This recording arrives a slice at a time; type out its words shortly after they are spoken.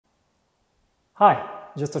Hi,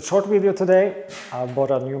 just a short video today. I bought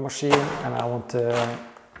a new machine and I want to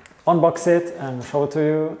unbox it and show it to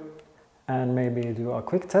you and maybe do a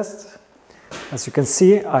quick test. As you can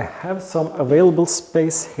see, I have some available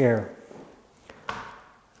space here.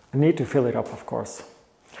 I need to fill it up, of course.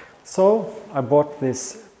 So I bought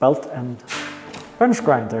this belt and bench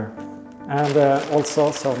grinder and also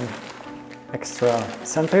some extra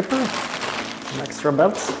sandpaper, some extra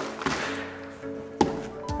belts.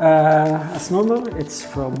 As normal, it's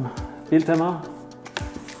from BILTEMA.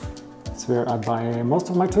 It's where I buy most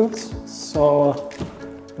of my tools. So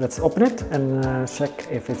let's open it and check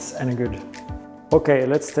if it's any good. Okay,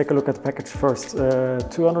 let's take a look at the package first.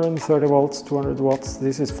 230 volts, 200 watts.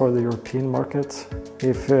 This is for the European market.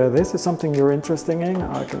 If this is something you're interested in,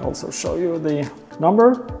 I can also show you the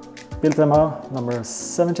number. BILTEMA number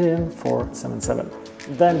 17477.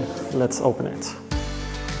 Then let's open it.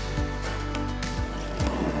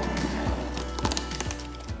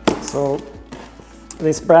 So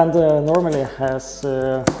this brand normally has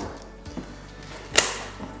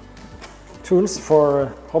tools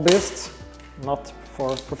for hobbyists, not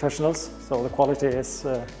for professionals. So the quality is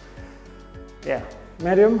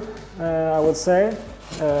medium, I would say,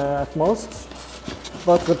 at most.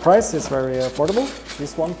 But the price is very affordable.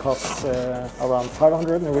 This one costs around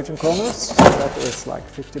 500 Norwegian kroner, so that is like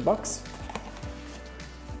 50 bucks.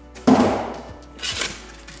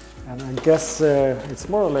 And I guess it's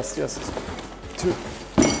more or less just to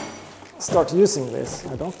start using this.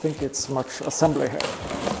 I don't think it's much assembly here.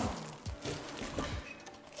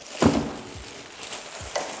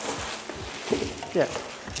 Yeah,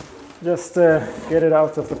 just get it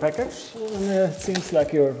out of the package and it seems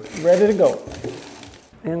like you're ready to go.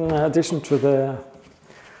 In addition to the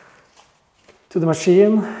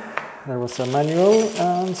machine, there was a manual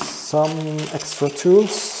and some extra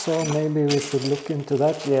tools, so maybe we should look into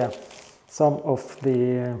that. Yeah, some of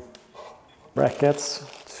the brackets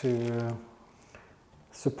to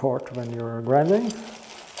support when you're grinding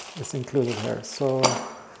is included here. So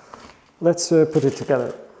let's put it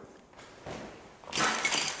together.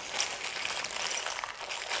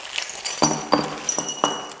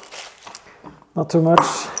 Not too much,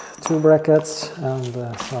 2 brackets and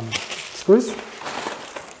some screws.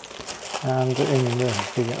 And in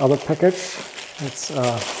the other package, it's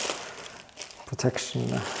protection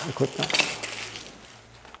equipment.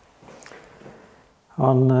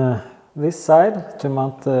 On this side, to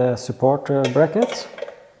mount the support bracket,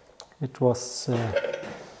 it was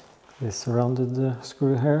this rounded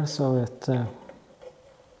screw here, so it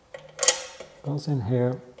goes in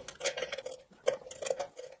here.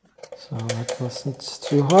 So it wasn't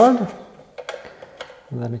too hard.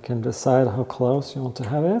 And then you can decide how close you want to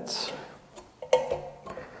have it.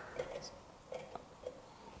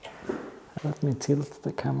 Let me tilt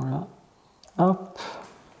the camera up.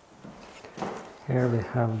 Here we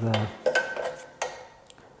have the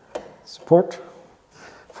support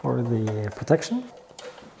for the protection.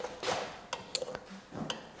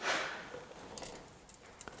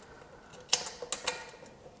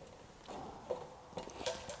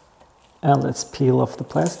 And let's peel off the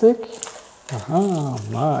plastic. Aha,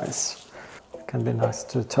 nice. It can be nice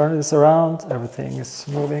to turn this around. Everything is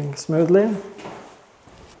moving smoothly.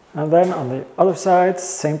 And then on the other side,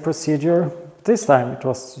 same procedure. This time it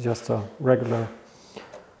was just a regular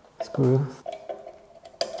screw.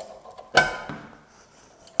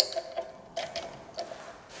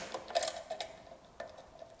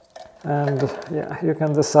 And yeah, you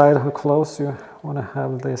can decide how close you want to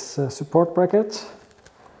have this support bracket.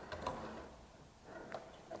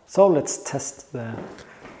 So let's test the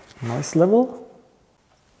noise level.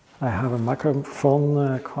 I have a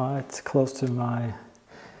microphone quite close to my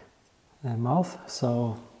mouth,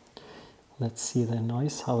 so let's see the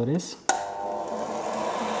noise, how it is.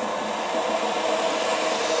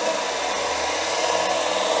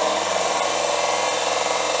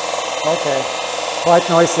 Okay, quite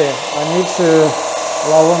noisy. I need to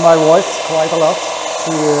lower my voice quite a lot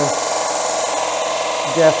to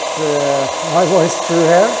get my voice through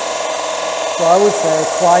here. So I would say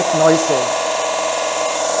quite noisy.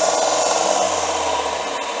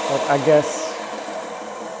 But I guess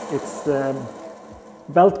it's the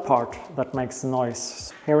belt part that makes the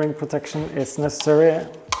noise. Hearing protection is necessary,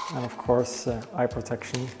 and of course eye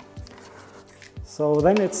protection. So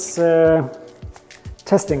then it's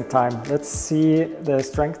testing time. Let's see the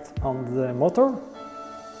strength on the motor.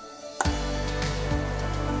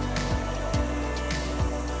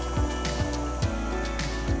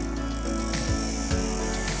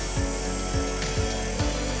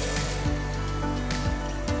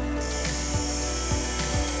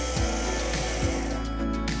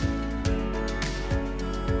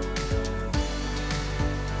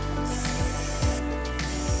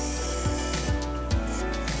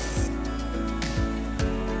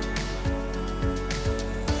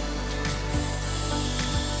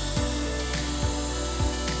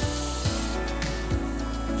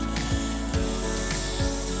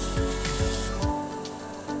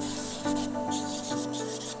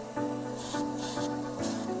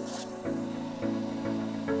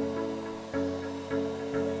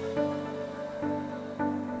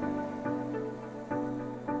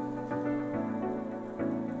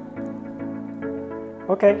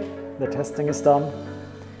 Okay, the testing is done.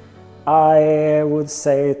 I would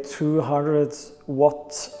say 200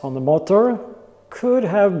 watts on the motor, could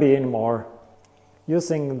have been more.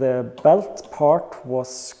 Using the belt part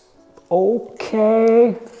was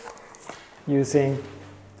okay. Using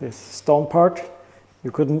this stone part,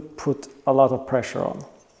 you couldn't put a lot of pressure on.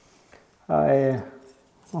 I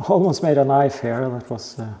almost made a knife here. That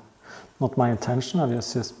was not my intention. I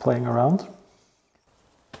was just playing around.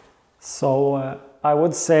 So I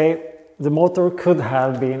would say the motor could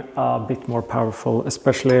have been a bit more powerful,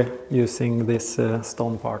 especially using this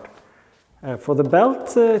stone part. For the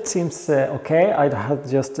belt, it seems okay. I had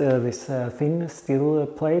just this thin steel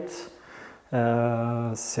plate,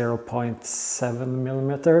 0.7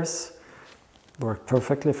 millimeters. Worked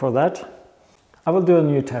perfectly for that. I will do a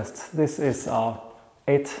new test. This is a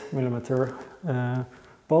 8 millimeter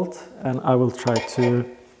bolt, and I will try to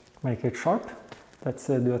make it sharp. Let's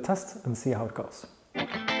do a test and see how it goes.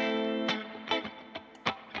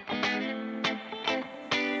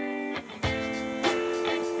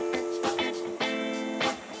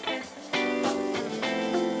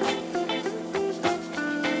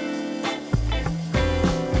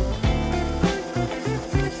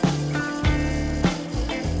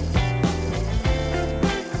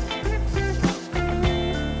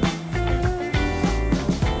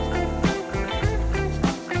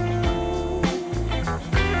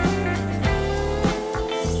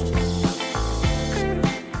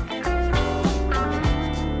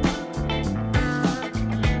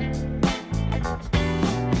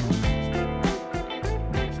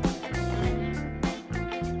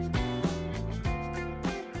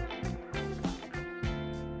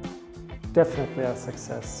 Definitely a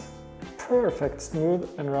success. Perfect, smooth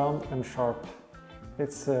and round and sharp.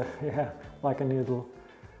 It's yeah, like a noodle.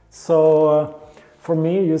 So for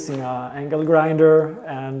me, using an angle grinder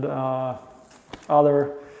and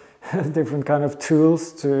other different kind of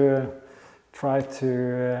tools to try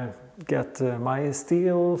to get my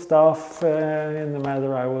steel stuff in the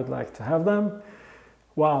manner I would like to have them.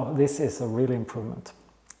 Wow, this is a really improvement.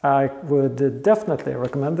 I would definitely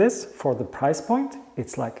recommend this for the price point.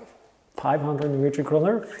 It's like 500 Norwegian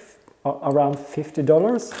kroner, around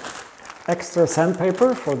 $50. Extra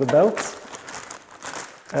sandpaper for the belt,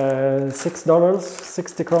 $6,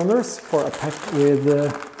 60 kroners for a pack with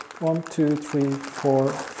 1, 2, 3, 4,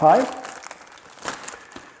 5.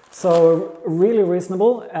 So really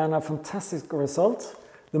reasonable and a fantastic result.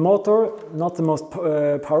 The motor, not the most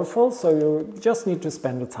powerful, so you just need to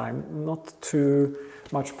spend the time, not too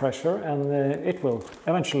much pressure, and it will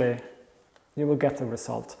eventually, you will get the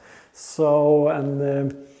result. So,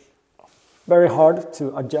 and very hard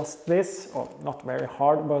to adjust this, or not very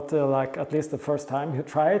hard, but like at least the first time you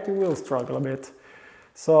try it, you will struggle a bit.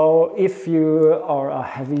 So if you are a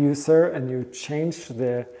heavy user and you change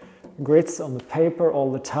the grits on the paper all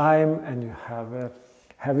the time and you have a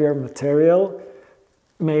heavier material,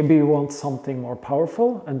 maybe you want something more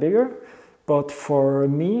powerful and bigger. But for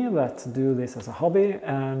me that do this as a hobby,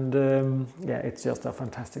 and yeah, it's just a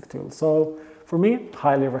fantastic tool. So for me,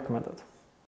 highly recommended.